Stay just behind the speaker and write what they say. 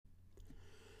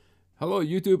Hello,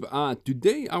 YouTube.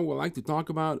 Today I would like to talk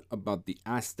about the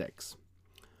Aztecs.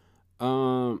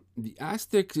 The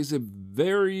Aztecs is a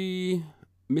very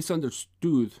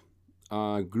misunderstood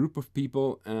group of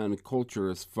people and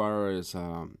culture, as far as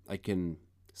I can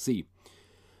see.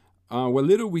 What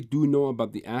little we do know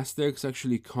about the Aztecs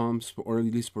actually comes, or at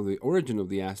least for the origin of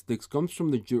the Aztecs, comes from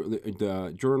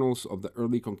the journals of the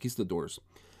early conquistadors,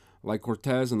 like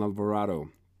Cortez and Alvarado.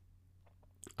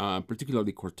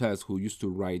 Particularly Cortez, who used to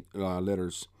write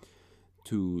letters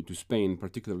to Spain,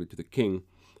 particularly to the king,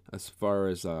 as far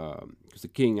as because the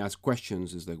king asked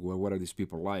questions, is like, well, what are these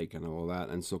people like, and all that.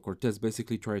 And so Cortez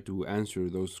basically tried to answer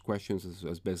those questions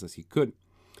as best as he could.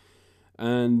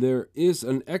 And there is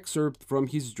an excerpt from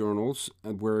his journals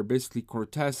where basically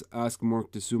Cortez asked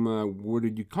Moctezuma, where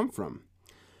did you come from?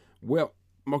 Well,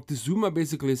 Moctezuma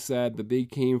basically said that they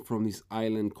came from this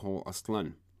island called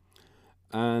Aztlan.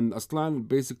 And Aztlan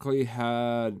basically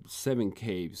had 7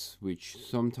 caves, which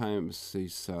sometimes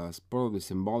is probably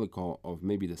symbolical of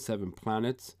maybe the 7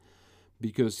 planets,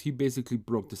 because he basically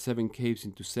broke the 7 caves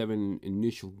into 7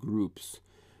 initial groups.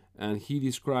 And he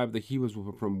described that he was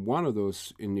from one of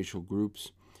those initial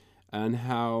groups, and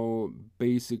how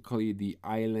basically the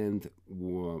island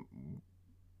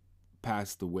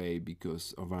passed away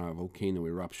because of a volcano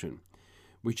eruption,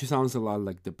 which sounds a lot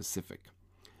like the Pacific.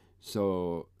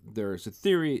 So there's a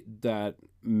theory that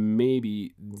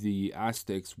maybe the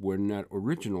Aztecs were not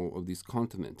original of this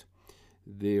continent.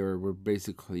 They were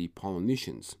basically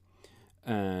Polynesians.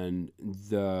 And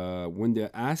when the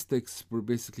Aztecs were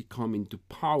basically coming to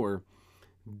power,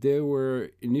 they were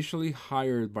initially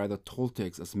hired by the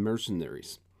Toltecs as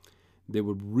mercenaries. They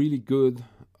were really good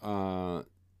at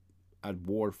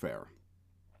warfare.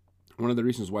 One of the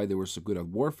reasons why they were so good at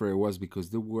warfare was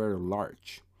because they were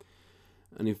large.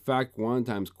 And in fact, one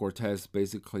time Cortez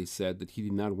basically said that he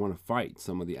did not want to fight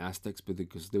some of the Aztecs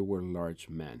because they were large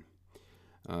men.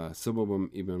 Some of them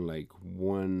even like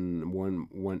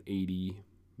 180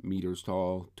 meters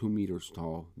tall, 2 meters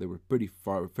tall. They were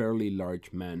fairly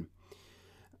large men.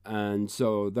 And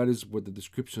so that is what the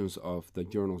descriptions of the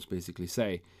journals basically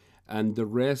say. And the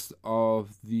rest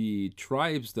of the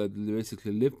tribes that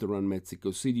basically lived around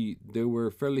Mexico City, they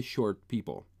were fairly short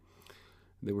people.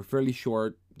 They were fairly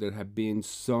short. There have been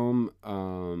some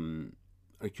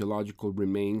archaeological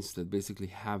remains that basically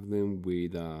have them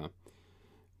with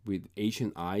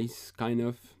Asian eyes, kind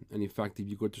of. And in fact, if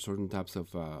you go to certain types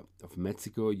of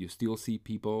Mexico, you still see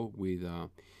people with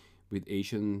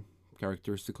Asian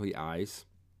characteristically eyes.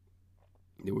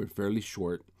 They were fairly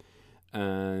short,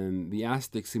 and the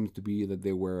Aztecs seems to be that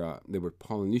they were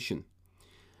Polynesian.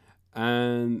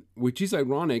 And which is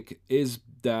ironic is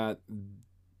that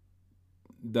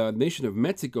the nation of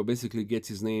Mexico basically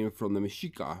gets its name from the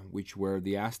Mexica, which were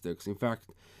the Aztecs. In fact,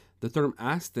 the term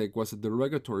Aztec was a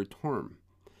derogatory term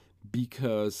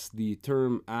because the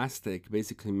term Aztec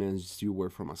basically means you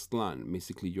were from Aztlan.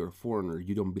 Basically, you're a foreigner,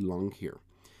 you don't belong here.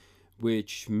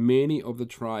 Which many of the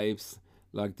tribes,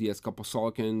 like the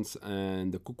Azcapotzalcans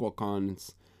and the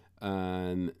Kukulcans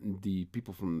and the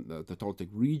people from the Toltec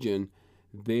region,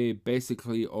 they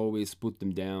basically always put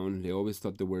them down. They always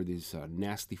thought they were these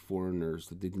nasty foreigners,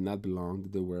 that they did not belong.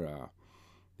 That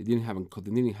they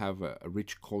didn't have a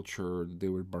rich culture. They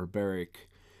were barbaric,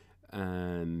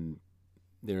 and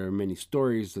there are many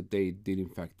stories that they did in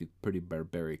fact did pretty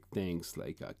barbaric things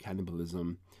like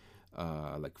cannibalism,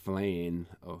 like flaying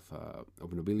of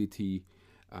nobility.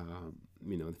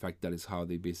 In fact, that is how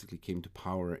they basically came to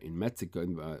power in Mexico,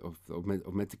 of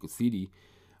Mexico City,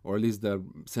 or at least the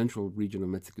central region of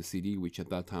Mexico City, which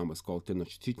at that time was called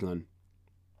Tenochtitlan.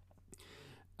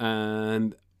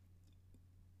 And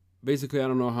basically, I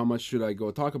don't know how much should I go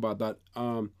talk about that.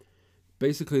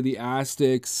 Basically, the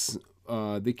Aztecs,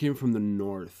 they came from the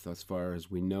north, as far as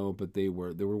we know, but they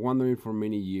were wandering for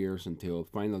many years until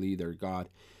finally their god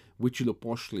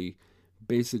Huitzilopochtli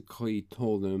basically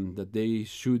told them that they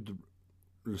should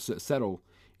settle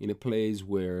in a place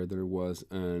where there was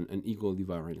an eagle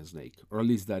devouring a snake, or at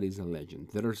least that is a legend.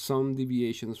 There are some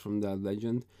deviations from that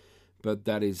legend, but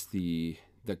that is the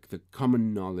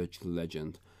common knowledge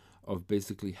legend of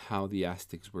basically how the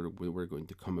Aztecs were going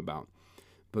to come about.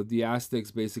 But the Aztecs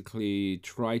basically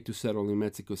tried to settle in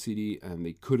Mexico City, and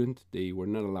they couldn't. They were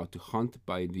not allowed to hunt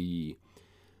by the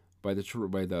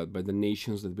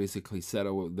nations that basically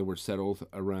were settled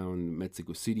around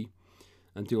Mexico City,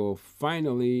 until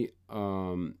finally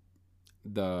the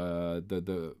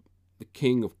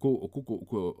king of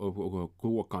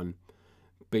Culhuacan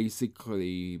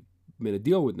basically made a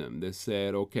deal with them. They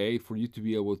said, okay, for you to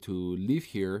be able to live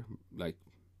here like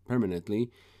permanently,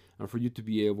 and for you to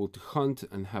be able to hunt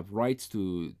and have rights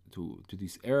to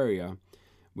this area,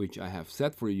 which I have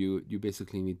set for you, you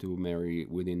basically need to marry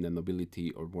within the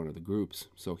nobility or one of the groups.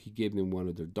 So he gave them one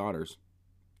of their daughters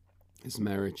as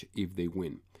marriage if they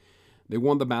win. They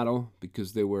won the battle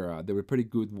because they were pretty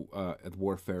good at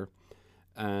warfare.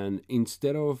 And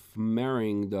instead of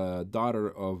marrying the daughter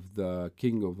of the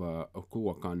king of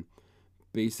Culhuacan,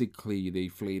 basically they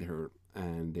flayed her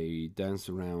and they danced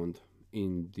around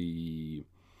in the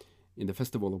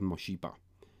festival of Moshipa,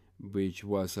 which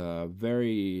was a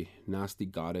very nasty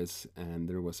goddess, and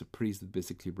there was a priest that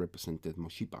basically represented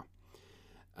Moshipa.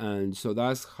 And so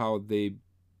that's how they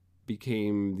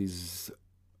became these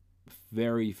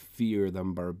very feared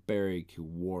and barbaric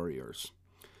warriors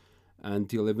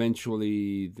until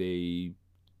eventually they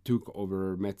took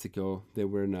over Mexico. They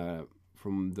were not,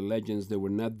 from the legends, they were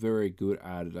not very good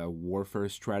at warfare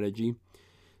strategy.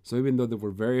 So even though they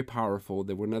were very powerful,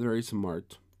 they were not very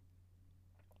smart.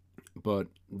 But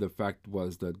the fact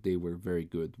was that they were very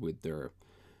good with their,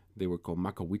 they were called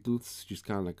macahuitls, just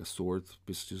kind of like a sword,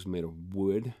 just made of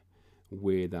wood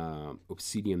with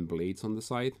obsidian blades on the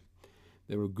side.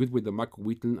 They were good with the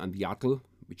macahuitl and the atl,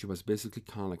 which was basically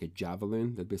kind of like a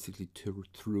javelin that basically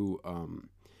threw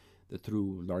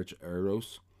large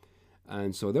arrows.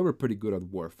 And so they were pretty good at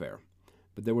warfare,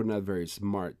 but they were not very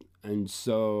smart. And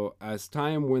so as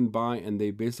time went by and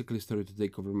they basically started to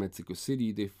take over Mexico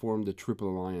City, they formed the Triple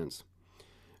Alliance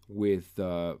with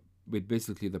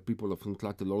basically the people of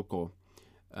Tlatelolco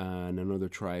and another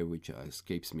tribe which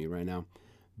escapes me right now.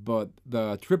 But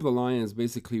the Triple Alliance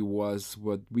basically was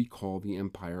what we call the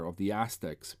Empire of the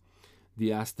Aztecs.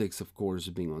 The Aztecs, of course,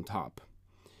 being on top.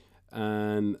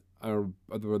 And around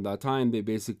that time, they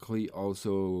basically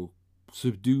also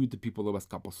subdued the people of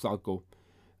Azcapotzalco.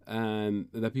 And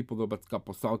the people of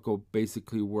Azcapotzalco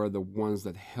basically were the ones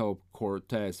that helped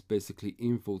Cortés basically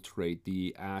infiltrate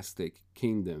the Aztec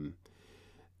kingdom.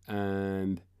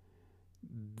 And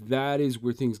that is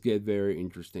where things get very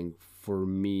interesting for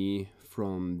me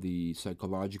from the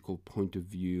psychological point of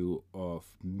view of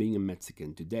being a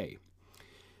Mexican today.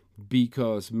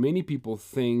 Because many people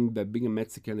think that being a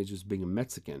Mexican is just being a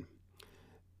Mexican.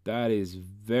 That is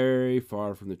very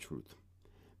far from the truth.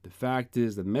 The fact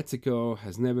is that Mexico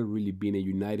has never really been a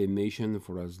united nation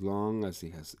for as long as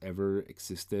it has ever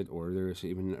existed, or there is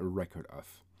even a record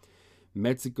of.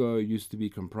 Mexico used to be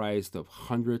comprised of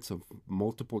hundreds of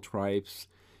multiple tribes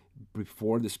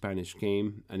before the Spanish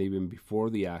came, and even before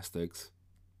the Aztecs,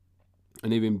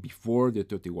 and even before the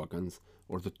Teotihuacans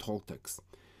or the Toltecs.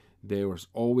 There was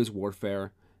always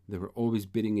warfare. They were always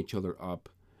beating each other up.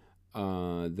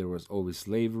 There was always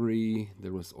slavery.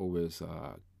 There was always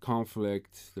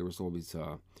conflict. There was always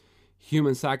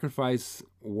human sacrifice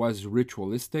was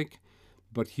ritualistic,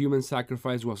 but human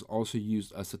sacrifice was also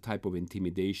used as a type of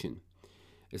intimidation,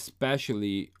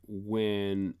 especially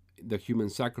when the human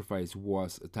sacrifice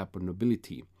was a type of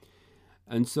nobility.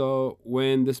 And so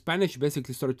when the Spanish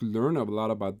basically started to learn a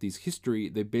lot about this history,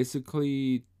 they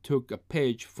basically took a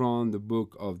page from the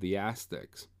book of the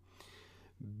Aztecs.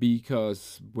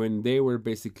 Because when they were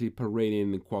basically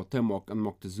parading Cuauhtemoc and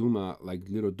Moctezuma like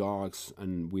little dogs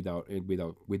and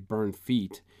with burned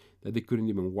feet that they couldn't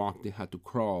even walk, they had to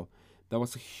crawl.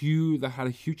 That had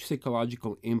a huge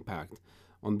psychological impact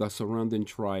on the surrounding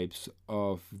tribes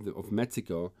of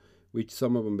Mexico, which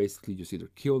some of them basically just either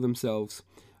killed themselves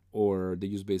or they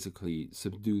just basically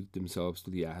subdued themselves to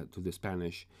the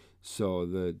Spanish so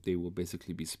that they will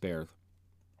basically be spared.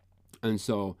 And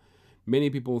so many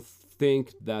people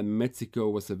think that Mexico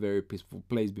was a very peaceful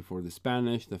place before the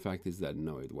Spanish. The fact is that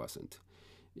no, it wasn't.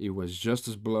 It was just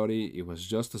as bloody, it was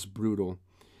just as brutal,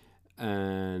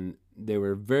 and there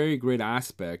were very great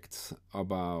aspects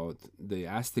about the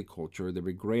Aztec culture. There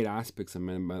were great aspects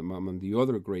among the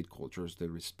other great cultures: the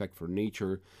respect for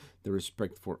nature, the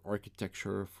respect for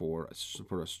architecture, for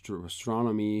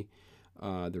astronomy,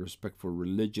 the respect for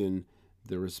religion,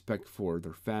 the respect for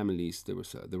their families.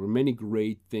 There were many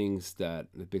great things that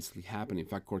basically happened. In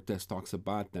fact, Cortés talks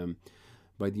about them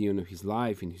by the end of his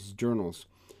life in his journals.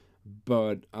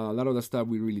 But a lot of the stuff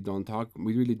we really don't talk.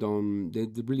 We really don't.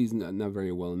 It really is not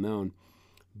very well known.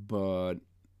 But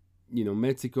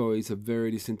Mexico is a very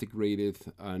disintegrated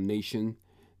nation.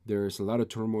 There's a lot of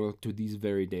turmoil to this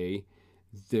very day.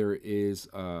 There is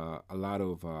a lot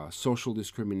of social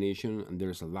discrimination, and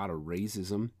there's a lot of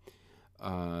racism.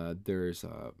 There's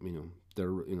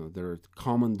there are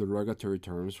common derogatory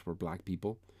terms for black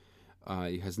people.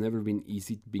 It has never been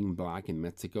easy being black in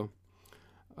Mexico.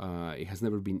 It has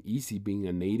never been easy being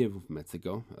a native of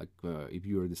Mexico. Like if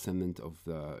you are a descendant of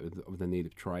the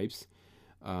native tribes,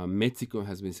 Mexico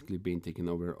has basically been taken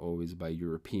over always by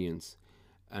Europeans,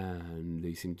 and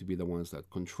they seem to be the ones that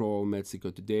control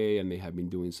Mexico today, and they have been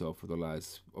doing so for the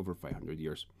last over 500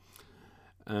 years.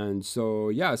 And so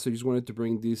yeah, so I just wanted to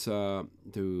bring this to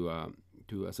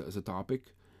as a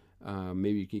topic.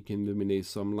 Maybe it can illuminate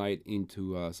some light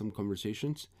into some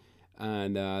conversations.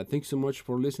 And thanks so much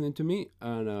for listening to me.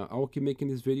 And I will keep making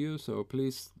this video, so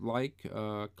please like,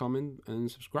 comment,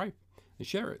 and subscribe, and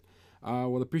share it. I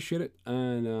will appreciate it.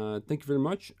 And thank you very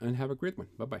much, and have a great one.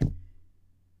 Bye bye.